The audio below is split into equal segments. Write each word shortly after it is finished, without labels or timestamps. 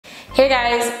Hey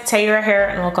guys, Taylor here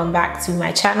and welcome back to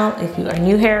my channel. If you are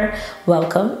new here,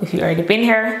 welcome. If you already been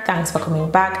here, thanks for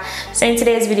coming back. So in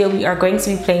today's video, we are going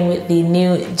to be playing with the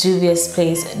new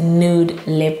Juvia'S Nude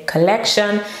Lip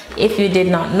Collection. If you did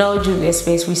not know,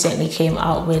 Juvia'S recently came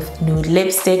out with nude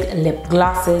lipstick, lip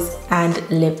glosses, and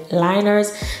lip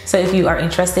liners. So if you are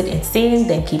interested in seeing,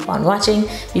 then keep on watching.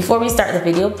 Before we start the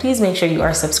video, please make sure you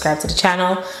are subscribed to the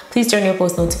channel. Please turn your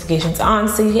post notifications on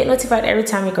so you get notified every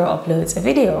time your girl uploads a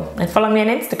video. And follow me on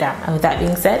Instagram. And with that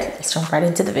being said, let's jump right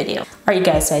into the video. Alright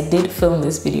guys, so I did film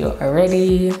this video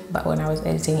already, but when I was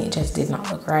editing it just did not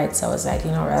look right. So I was like,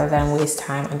 you know, rather than waste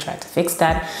time and try to fix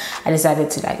that, I decided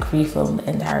to like refilm the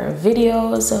entire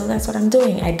video. So that's what I'm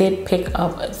doing. I did pick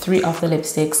up 3 of the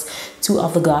lipsticks, 2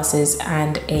 of the glosses,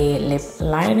 and a lip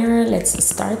liner. Let's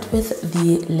start with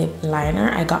the lip liner.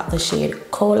 I got the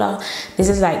shade Kola. This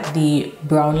is like the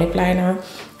brown lip liner.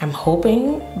 I'm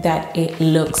hoping that it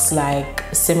looks like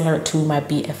similar to my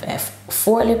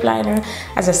BFF4 lip liner.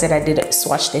 As I said, I did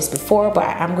swatch this before, but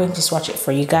I'm going to swatch it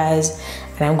for you guys.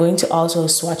 And I'm going to also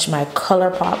swatch my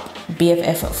ColourPop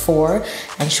BFF4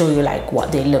 and show you like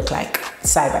what they look like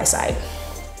side by side.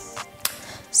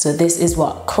 So this is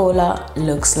what Kola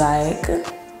looks like.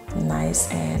 Nice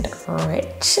and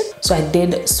rich. So I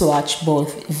did swatch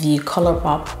both the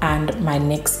ColourPop and my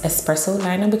NYX Espresso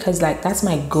liner because like that's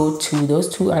my go-to. Those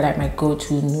two are like my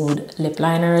go-to nude lip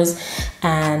liners.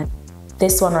 And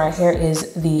this one right here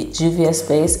is the Juvia'S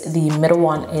base. The middle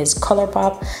one is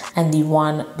ColourPop, and the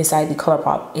one beside the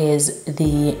ColourPop is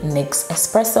the NYX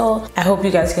Espresso. I hope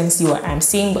you guys can see what I'm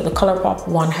seeing, but the ColourPop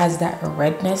one has that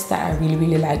redness that I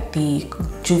really like. The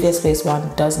Juvia'S base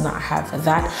one does not have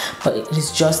that, but it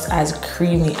is just as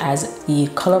creamy as the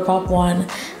ColourPop one,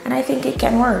 and I think it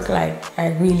can work. Like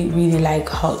I really like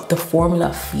how the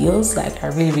formula feels. Like I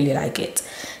really like it.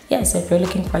 Yeah, so if you're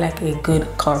looking for like a good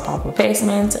ColourPop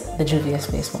replacement, the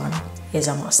Juvia'S base one is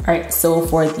a must. All right, so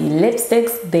for the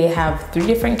lipsticks, they have 3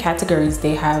 different categories.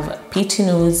 They have peachy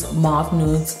nudes, mauve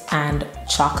nudes, and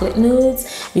chocolate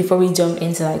nudes. Before we jump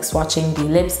into like swatching the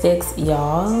lipsticks,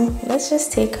 y'all, let's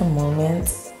just take a moment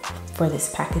for this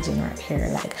packaging right here.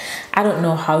 Like, I don't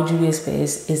know how Juvia'S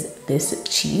base is this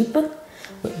cheap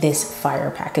with this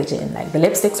fire packaging. Like the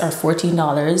lipsticks are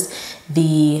 $14.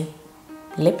 The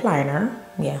lip liner,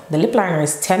 the lip liner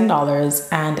is $10,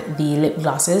 and the lip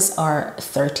glosses are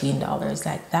 $13.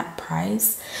 Like that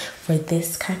price for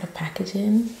this kind of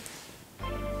packaging,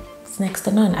 it's next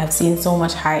to none. I've seen so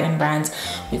much high-end brands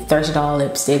with $30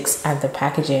 lipsticks and the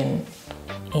packaging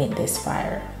ain't this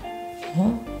fire.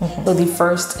 So the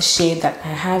first shade that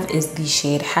I have is the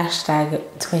shade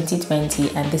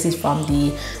 #2020, and this is from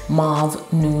the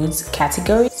mauve nudes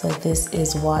category. So this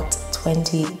is what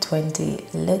 2020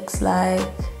 looks like,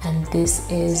 and this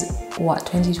is what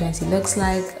 2020 looks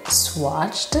like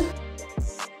swatched.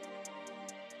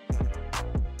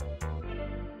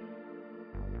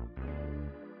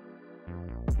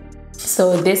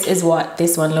 So this is what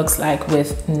this one looks like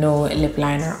with no lip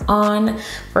liner on.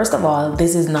 First of all,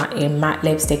 this is not a matte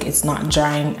lipstick. It's not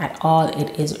drying at all.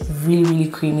 It is really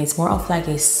creamy. It's more of like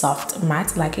a soft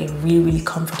matte, like a really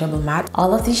comfortable matte.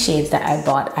 All of these shades that I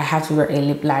bought, I have to wear a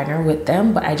lip liner with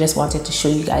them, but I just wanted to show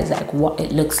you guys like what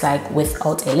it looks like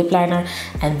without a lip liner,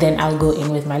 and then I'll go in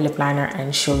with my lip liner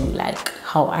and show you like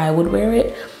how I would wear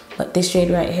it. But this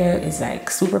shade right here is like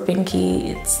super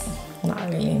pinky. It's not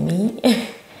really me.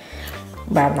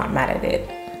 But I'm not mad at it.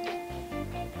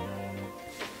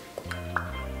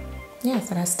 Yeah,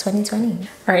 so that's 2020.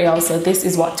 All right, y'all, so this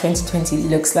is what 2020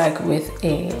 looks like with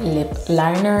a lip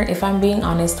liner. If I'm being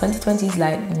honest, 2020 is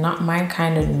like not my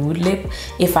kind of nude lip.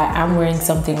 If I am wearing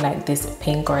something like this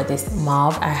pink or this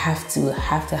mauve, I have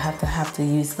to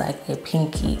use like a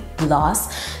pinky gloss.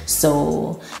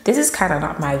 So this is kind of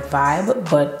not my vibe,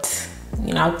 but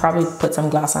you know, I'll probably put some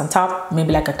gloss on top,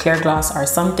 maybe like a clear gloss or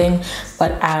something,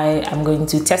 but I am going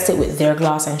to test it with their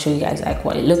gloss and show you guys like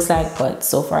what it looks like. But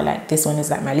so far, like this one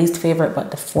is like my least favorite, but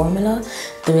the formula,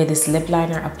 the way this lip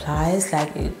liner applies,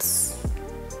 like it's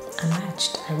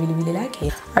unmatched. I really like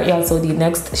it. All right, y'all, so the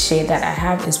next shade that I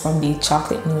have is from the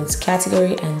chocolate nudes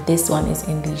category, and this one is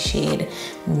in the shade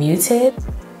Muted.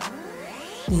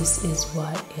 This is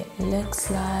what it looks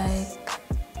like.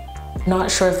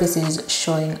 Not sure if this is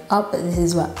showing up, but this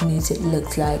is what Muted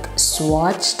looks like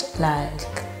swatched. Like,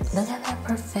 look at that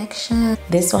perfection.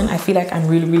 This one I feel like I'm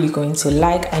really going to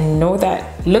like. I know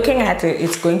that looking at it,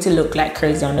 it's going to look like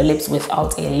crazy on the lips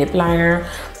without a lip liner,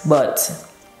 but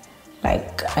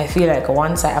like I feel like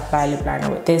once I apply lip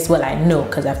liner with this, well, I know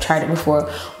because I've tried it before,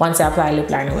 once I apply lip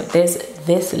liner with this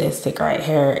lipstick right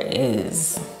here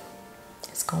is,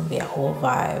 it's gonna be a whole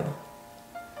vibe.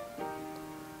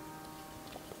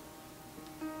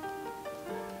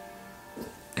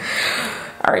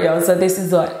 Alright y'all, so this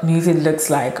is what Nude looks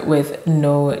like with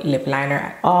no lip liner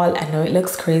at all. I know it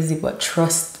looks crazy, but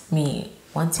trust me,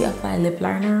 once you apply lip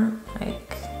liner,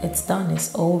 like, it's done, it's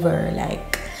over.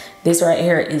 Like, this right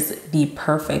here is the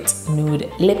perfect nude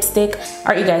lipstick.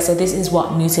 Alright you guys, so this is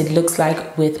what Nude looks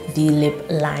like with the lip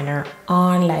liner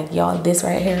on. Like y'all, this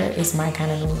right here is my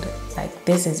kind of nude. Like,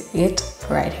 this is it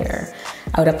right here.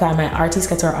 I would apply my Artist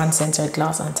Couture Uncensored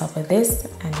gloss on top of this,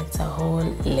 and it's a whole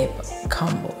lip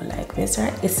combo. Like, this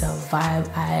right, it's a vibe.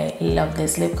 I love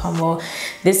this lip combo.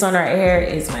 This one right here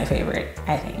is my favorite,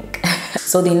 I think.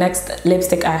 So the next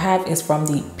lipstick I have is from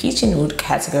the Peachy Nude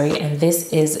category, and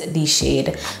this is the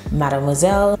shade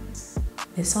Mademoiselle.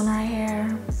 This one right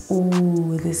here,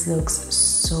 ooh, this looks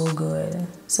so good.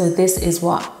 So this is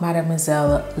what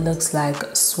Mademoiselle looks like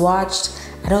swatched.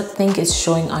 I don't think it's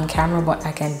showing on camera, but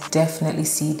I can definitely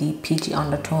see the peachy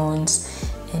undertones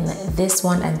in this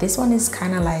one, and this one is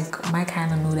kind of like my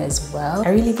kind of nude as well.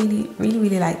 I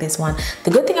really like this one.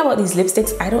 The good thing about these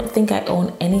lipsticks, I don't think I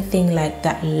own anything like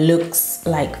that looks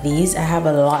like these. I have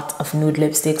a lot of nude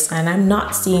lipsticks, and I'm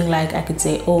not seeing like I could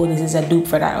say, oh, this is a dupe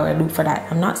for that or a dupe for that.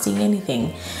 I'm not seeing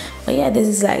anything, but yeah, this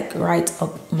is like right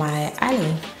up my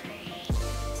alley.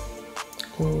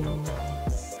 Ooh.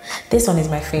 This one is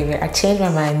my favorite. I changed my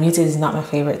mind. Nude is not my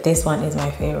favorite. This one is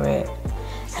my favorite.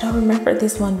 I don't remember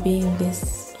this one being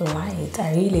this light.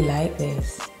 I really like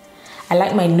this. I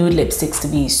like my nude lipsticks to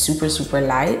be super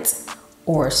light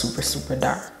or super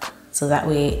dark. So that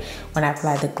way, when I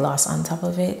apply the gloss on top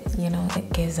of it, you know,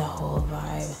 it gives a whole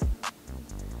vibe.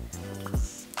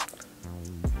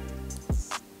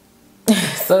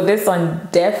 So this one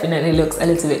definitely looks a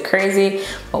little bit crazy,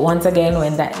 but once again,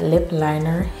 when that lip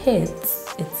liner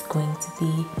hits, it's going to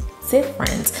be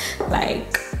different.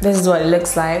 Like, this is what it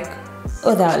looks like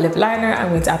without lip liner. I'm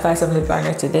going to apply some lip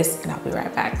liner to this, and I'll be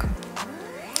right back.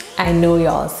 I know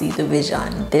y'all see the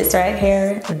vision. This right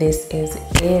here, this is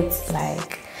it.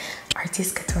 Like,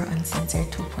 Artist Couture Uncensored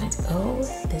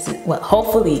 2.0. This is, well,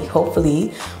 hopefully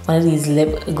one of these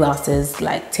lip glosses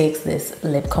like takes this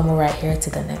lip combo right here to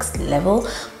the next level.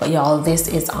 But y'all, this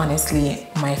is honestly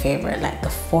my favorite. Like,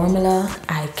 the formula,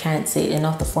 I can't say it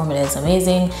enough. The formula is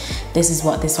amazing. This is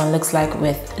what this one looks like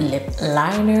with lip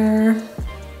liner.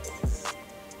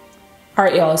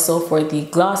 Alright y'all, so for the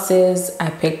glosses, I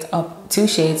picked up two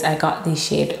shades. I got the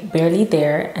shade Barely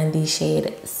There and the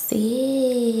shade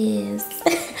Sis.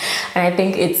 And I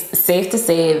think it's safe to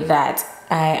say that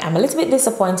I am a little bit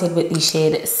disappointed with the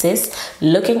shade Sis.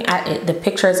 Looking at it, the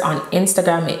pictures on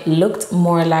Instagram, it looked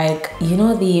more like, you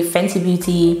know, the Fenty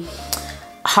Beauty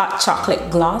hot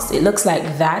chocolate gloss. It looks like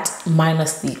that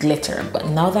minus the glitter. But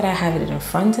now that I have it in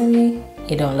front of me,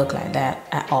 it don't look like that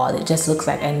at all. It just looks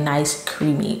like a nice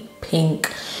creamy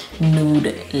pink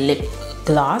nude lip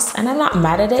gloss. And I'm not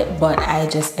mad at it, but I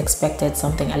just expected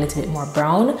something a little bit more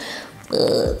brown.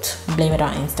 But blame it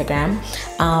on Instagram.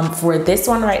 For this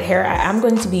one right here, I am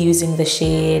going to be using the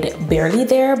shade Barely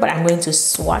There, but I'm going to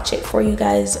swatch it for you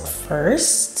guys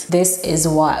first. This is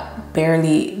what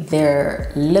Barely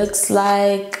There looks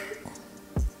like.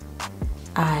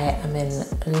 I am in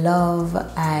love.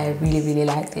 I really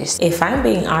like this. If I'm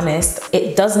being honest,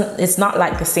 it's not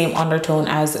like the same undertone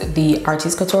as the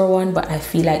Artist Couture one, but I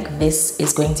feel like this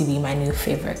is going to be my new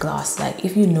favorite gloss. Like,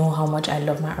 if you know how much I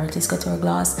love my Artist Couture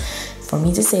gloss, for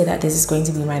me to say that this is going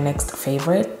to be my next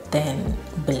favorite, then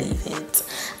believe it.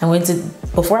 I'm going to,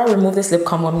 before I remove this lip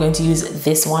combo, I'm going to use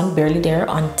this one, Barely There,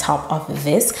 on top of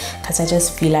this, because I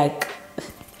just feel like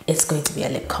it's going to be a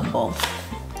lip combo.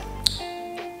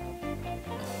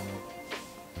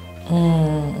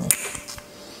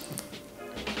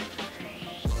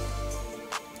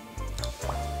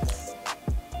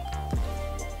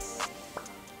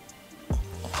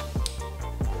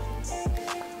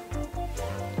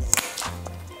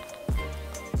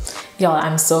 Y'all,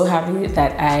 I'm so happy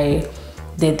that I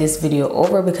did this video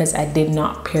over because I did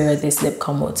not pair this lip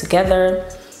combo together.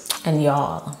 And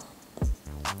y'all,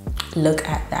 look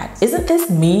at that. Isn't this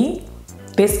me?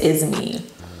 This is me.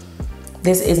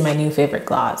 This is my new favorite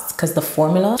gloss because the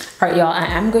formula. All right, y'all, I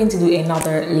am going to do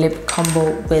another lip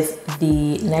combo with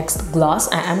the next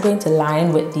gloss. I am going to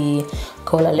line with the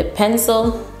Kola lip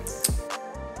pencil.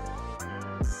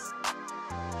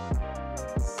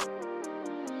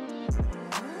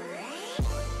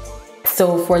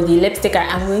 So for the lipstick, I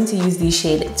am going to use the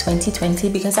shade 2020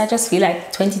 because I just feel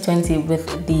like 2020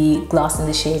 with the gloss in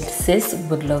the shade Sis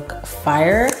would look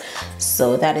fire.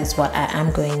 So that is what I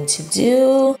am going to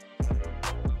do.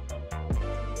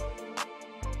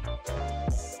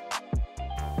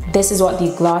 This is what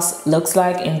the gloss looks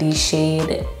like in the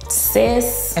shade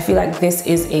Sis. I feel like this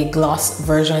is a gloss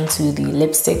version to the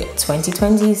lipstick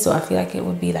 2020, so I feel like it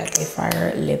would be like a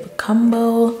fire lip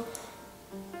combo.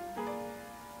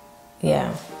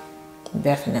 Yeah,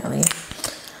 definitely.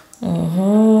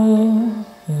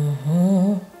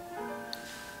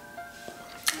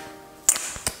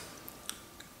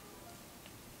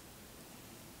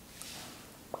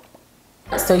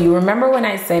 So you remember when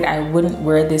I said I wouldn't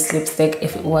wear this lipstick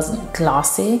if it wasn't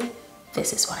glossy?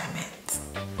 This is what I meant.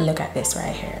 Look at this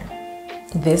right here.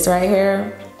 This right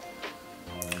here.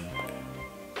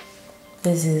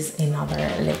 This is another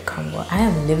lip combo. I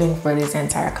am living for this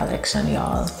entire collection,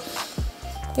 y'all.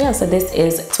 Yeah, so this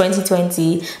is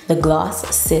 2020, the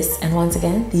Gloss Sis, and once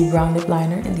again, the brown lip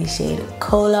liner in the shade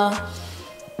Cola.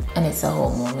 And it's a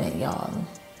whole moment, y'all.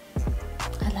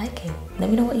 I like it. Let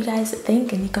me know what you guys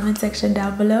think in the comment section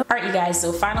down below. All right, you guys,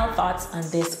 so final thoughts on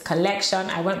this collection.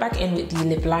 I went back in with the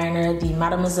lip liner, the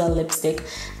Mademoiselle lipstick,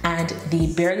 and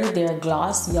the Barely There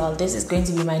gloss. Y'all, this is going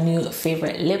to be my new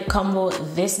favorite lip combo.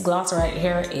 This gloss right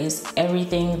here is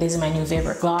everything. This is my new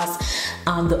favorite gloss.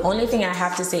 The only thing I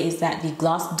have to say is that the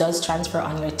gloss does transfer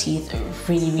on your teeth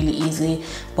really, really easily.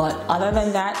 But other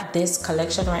than that, this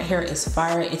collection right here is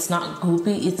fire. It's not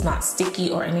goopy, it's not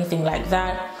sticky or anything like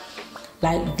that.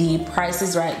 Like, the price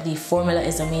is right, the formula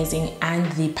is amazing, and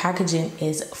the packaging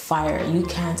is fire. You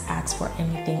can't ask for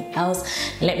anything else.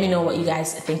 Let me know what you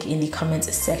guys think in the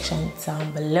comments section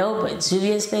down below. But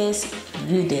Juvia'S place,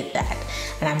 you did that,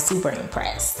 and I'm super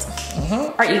impressed.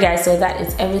 All right, you guys, so that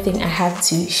is everything I have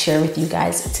to share with you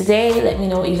guys today. Let me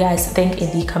know what you guys think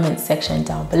in the comments section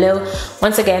down below.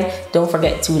 Once again, don't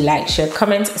forget to like, share,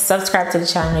 comment, subscribe to the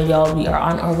channel, y'all. We are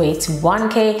on our way to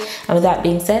 1K, and with that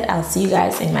being said, I'll see you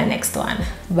guys in my next one.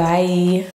 Bye.